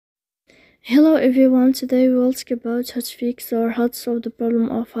Hello everyone, today we will talk about how to fix or how to solve the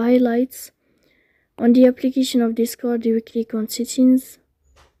problem of highlights. On the application of Discord, you click on settings.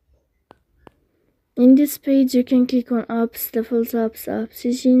 In this page you can click on apps, default apps, app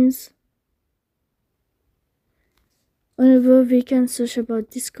settings. On above we can search about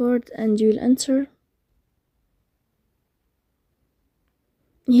Discord and you will enter.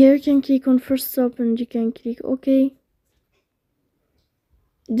 Here you can click on first stop and you can click OK.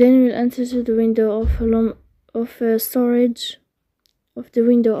 Then we'll enter to the window of storage.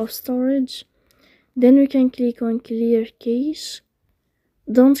 Then we can click on clear cache.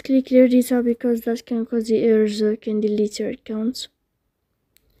 Don't click clear data because that can cause the errors that can delete your account.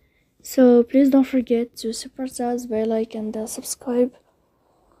 So please don't forget to support us by like and subscribe.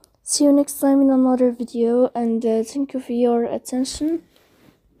 See you next time in another video, and thank you for your attention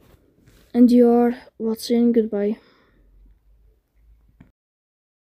and you are watching. Goodbye.